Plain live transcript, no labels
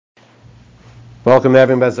Welcome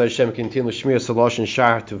everyone. Bez Hashem, continue Shemiras, Haloshon,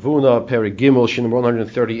 Shaar, Hatevuna, Perek Gimel, Shin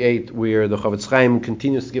 138, where the Chofetz Chaim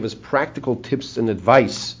continues to give us practical tips and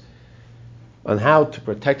advice on how to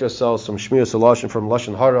protect ourselves from Shemiras Haloshon, from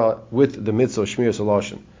Lashon Hara, with the mitzvah of Shemiras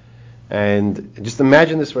Haloshon. And just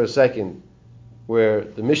imagine this for a second, where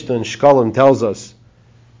the Mishnah in Shkalim tells us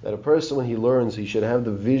that a person, when he learns, he should have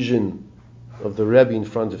the vision of the Rebbe in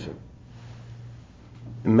front of him.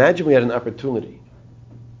 Imagine we had an opportunity.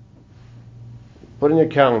 Put in your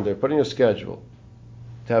calendar, put in your schedule,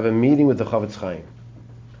 to have a meeting with the Chofetz Chaim.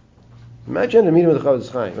 Imagine a meeting with the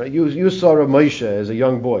Chofetz Chaim, right? You saw Rav Moshe as a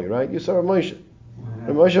young boy, right? You saw Rav Moshe.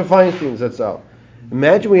 Rav Moshe Feinstein, that's out.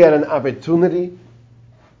 Imagine we had an opportunity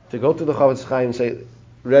to go to the Chofetz Chaim and say,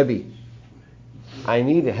 Rebbe, I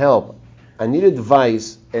need help. I need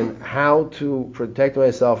advice in how to protect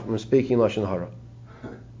myself from speaking Lashon Hara.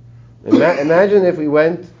 Imagine if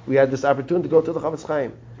we had this opportunity to go to the Chofetz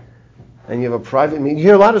Chaim. And you have a private meeting. You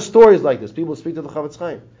hear a lot of stories like this. People speak to the Chofetz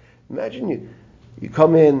Chaim. Imagine you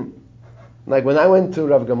come in, like when I went to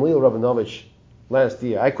Rav Gamliel Rabinovich last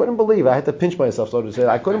year, I couldn't believe, I had to pinch myself, so to say,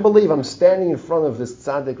 I couldn't believe I'm standing in front of this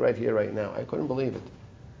tzaddik right here, right now. I couldn't believe it.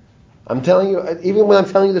 I'm telling you, even when I'm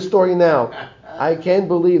telling you the story now, I can't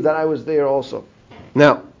believe that I was there also.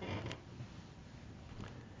 Now,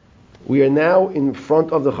 we are now in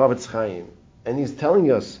front of the Chofetz Chaim, and he's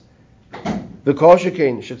telling us, the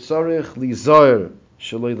Koshikein shetzarich lizoyer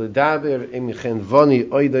shaloi ledaber im chenvani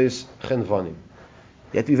oides chenvanim.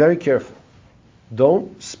 You have to be very careful.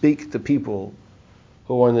 Don't speak to people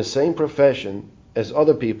who are in the same profession as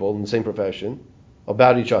other people in the same profession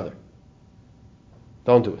about each other.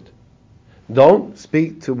 Don't do it. Don't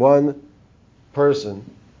speak to one person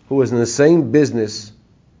who is in the same business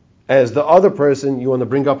as the other person you want to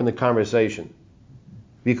bring up in the conversation,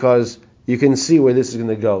 because you can see where this is going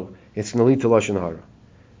to go. It's going to lead to Lashon Hara.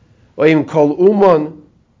 Oim kol uman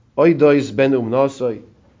oidois ben umnasai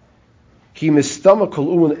ki mistama kol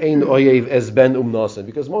uman ein oyev es ben umnasai,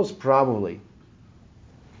 because most probably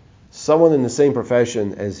someone in the same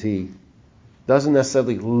profession as he doesn't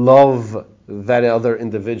necessarily love that other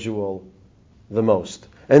individual the most.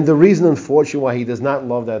 And the reason, unfortunately, why he does not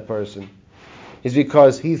love that person is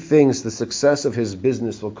because he thinks the success of his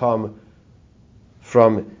business will come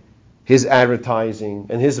from his advertising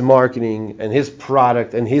and his marketing and his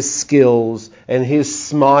product and his skills and his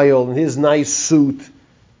smile and his nice suit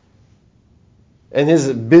and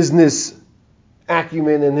his business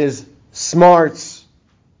acumen and his smarts,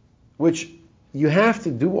 which you have to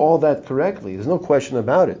do all that correctly. There's no question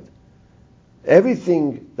about it.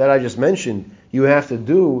 Everything that I just mentioned, you have to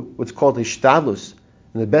do what's called hishtadlus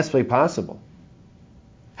in the best way possible.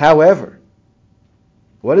 However,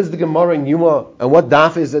 what is the Gemara in Yuma, and what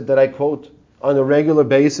daf is it that I quote on a regular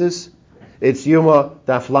basis? It's Yuma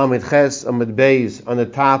daf lamed ches amid beis, on the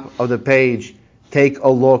top of the page. Take a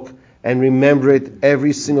look and remember it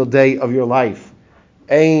every single day of your life.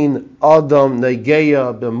 Ein adam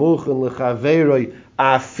negeya b'muchen lechaveroi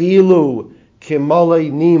afilu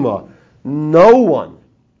kemalei nima. No one.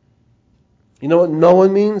 You know what no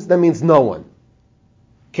one means? That means no one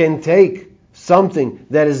can take something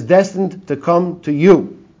that is destined to come to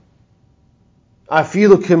you.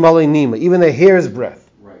 Afilu kimalei nima, even a hair's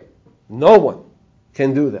breadth. Right. No one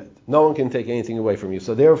can do that. No one can take anything away from you.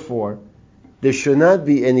 So therefore, there should not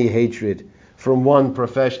be any hatred from one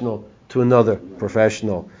professional to another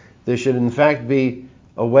professional. There should in fact be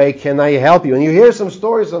a way, can I help you? And you hear some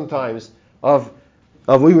stories sometimes of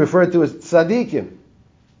what we refer to as tzaddikim.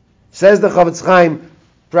 Says the Chofetz Chaim,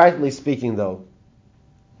 practically speaking though,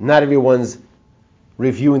 not everyone's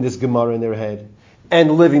reviewing this Gemara in their head and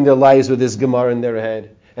living their lives with this Gemara in their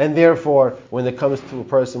head. And therefore, when it comes to a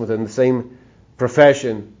person within the same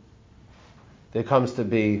profession, there comes to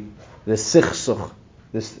be this sichsuch,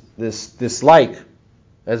 this dislike,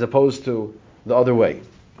 as opposed to the other way.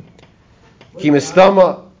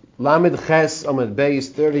 Kimistama Lamed Ches Amid Beis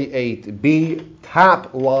 38b,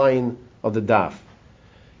 top line of the daf.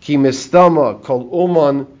 Kimistama Kol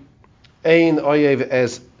Uman Ein Oyev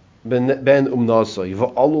Es Ben Umnasai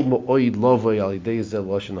Va'alu Ma'oid Lovay Alidei Zel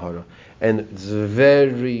Lashon Hara. And it's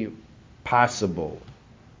very possible,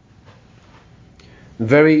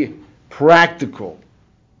 very practical,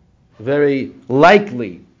 very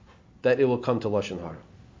likely that it will come to Lashon Hara.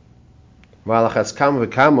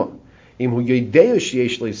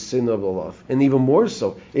 And even more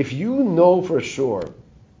so, if you know for sure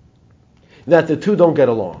that the two don't get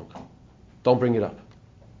along, don't bring it up.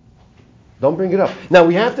 Don't bring it up. Now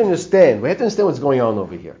we have to understand what's going on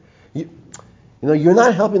over here. You know, you're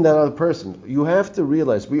not helping that other person. You have to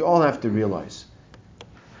realize, we all have to realize,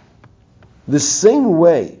 the same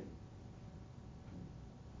way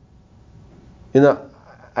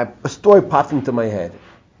A story popped into my head,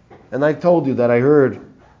 and I told you that I heard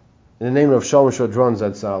in the name of Rav Shlomo Shadron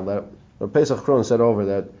Zatzal that Rav Pesach Kron said over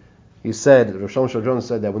that Rav Shlomo Shadron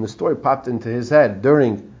said that when the story popped into his head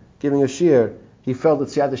during giving a shiur, he felt that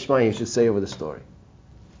Siyata Shmaya he should say over the story.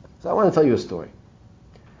 So I want to tell you a story.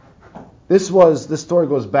 This story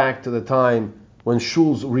goes back to the time when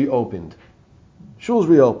shuls reopened. Shuls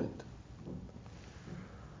reopened.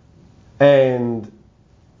 And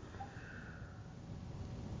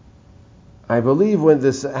I believe when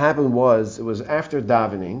this happened it was after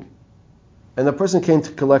davening, and the person came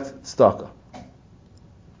to collect tzedakah.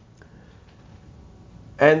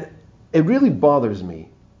 And it really bothers me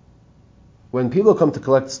when people come to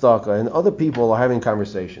collect tzedakah and other people are having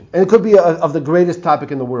conversation. And it could be of the greatest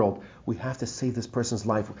topic in the world. We have to save this person's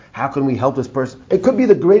life. How can we help this person? It could be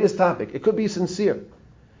the greatest topic. It could be sincere.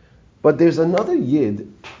 But there's another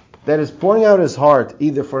yid that is pouring out his heart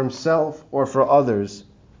either for himself or for others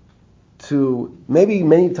to maybe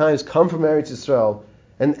many times come from Eretz Yisrael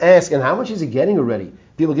and ask, and how much is he getting already?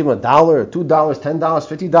 People give him $1, $2, $10,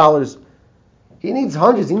 $50. He needs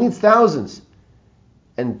hundreds, he needs thousands.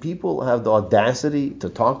 And people have the audacity to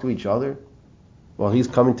talk to each other while he's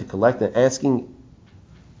coming to collect and asking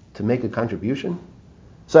to make a contribution.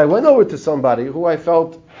 So I went over to somebody who I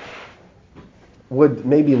felt would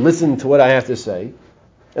maybe listen to what I have to say.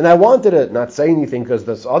 And I wanted to not say anything because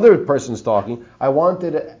this other person's talking. I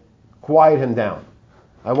wanted to quiet him down.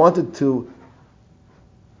 I wanted to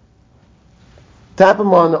tap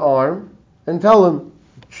him on the arm and tell him,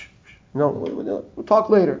 we'll talk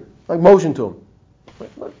later. Like motion to him.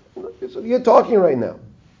 You're talking right now.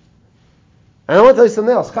 And I want to tell you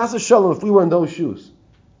something else. Chas v'shalom, if we were in those shoes,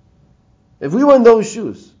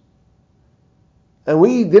 and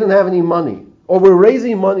we didn't have any money, or we're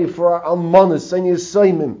raising money for our almanas and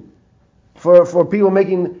yisaimim, for people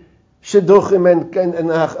making shidduchim and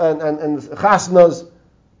chasnas,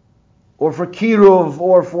 or for kiruv,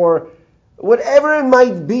 or for whatever it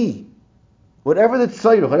might be, whatever the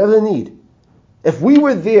tzayruch, whatever the need. If we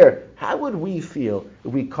were there, how would we feel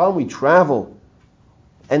if we come, we travel,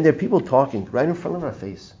 and there are people talking right in front of our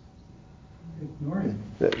face? Ignore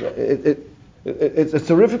it. It's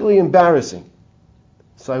terrifically embarrassing.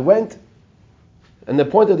 So I went, and the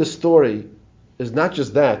point of the story is not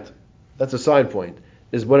just that. That's a side point.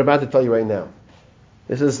 Is what I'm about to tell you right now.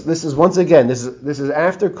 This is once again. This is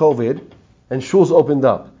after COVID, and shuls opened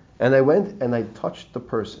up, and I went and I touched the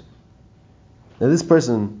person. Now this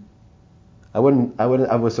person, I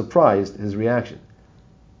was surprised his reaction.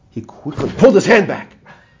 He quickly pulled his hand back,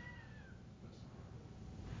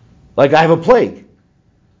 like I have a plague,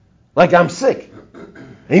 like I'm sick.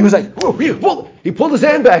 And he was like, "Whoa!" He pulled his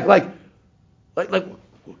hand back, like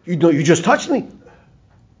you just touched me.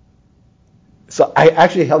 So I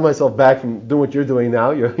actually held myself back from doing what you're doing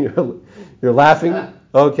now. You're laughing,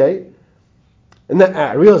 okay? And then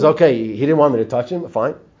I realized, okay, he didn't want me to touch him.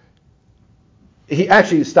 Fine. He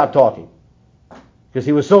actually stopped talking because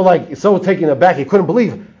he was so taken aback he couldn't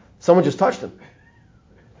believe someone just touched him.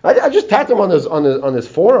 I just tapped him on his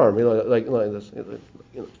forearm, like this.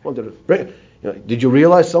 Wanted to bring. Did you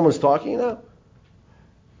realize someone's talking now?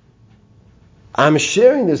 I'm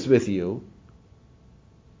sharing this with you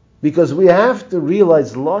because we have to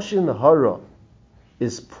realize Lashon Hara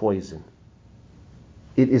is poison.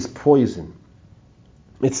 It is poison.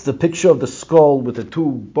 It's the picture of the skull with the two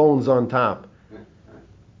bones on top,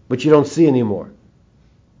 which you don't see anymore.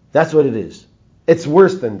 That's what it is. It's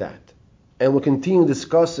worse than that. And we'll continue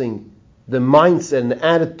discussing the mindset and the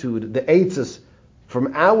attitude, the eitzes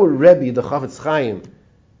from our Rebbe, the Chafetz Chaim,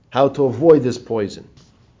 how to avoid this poison.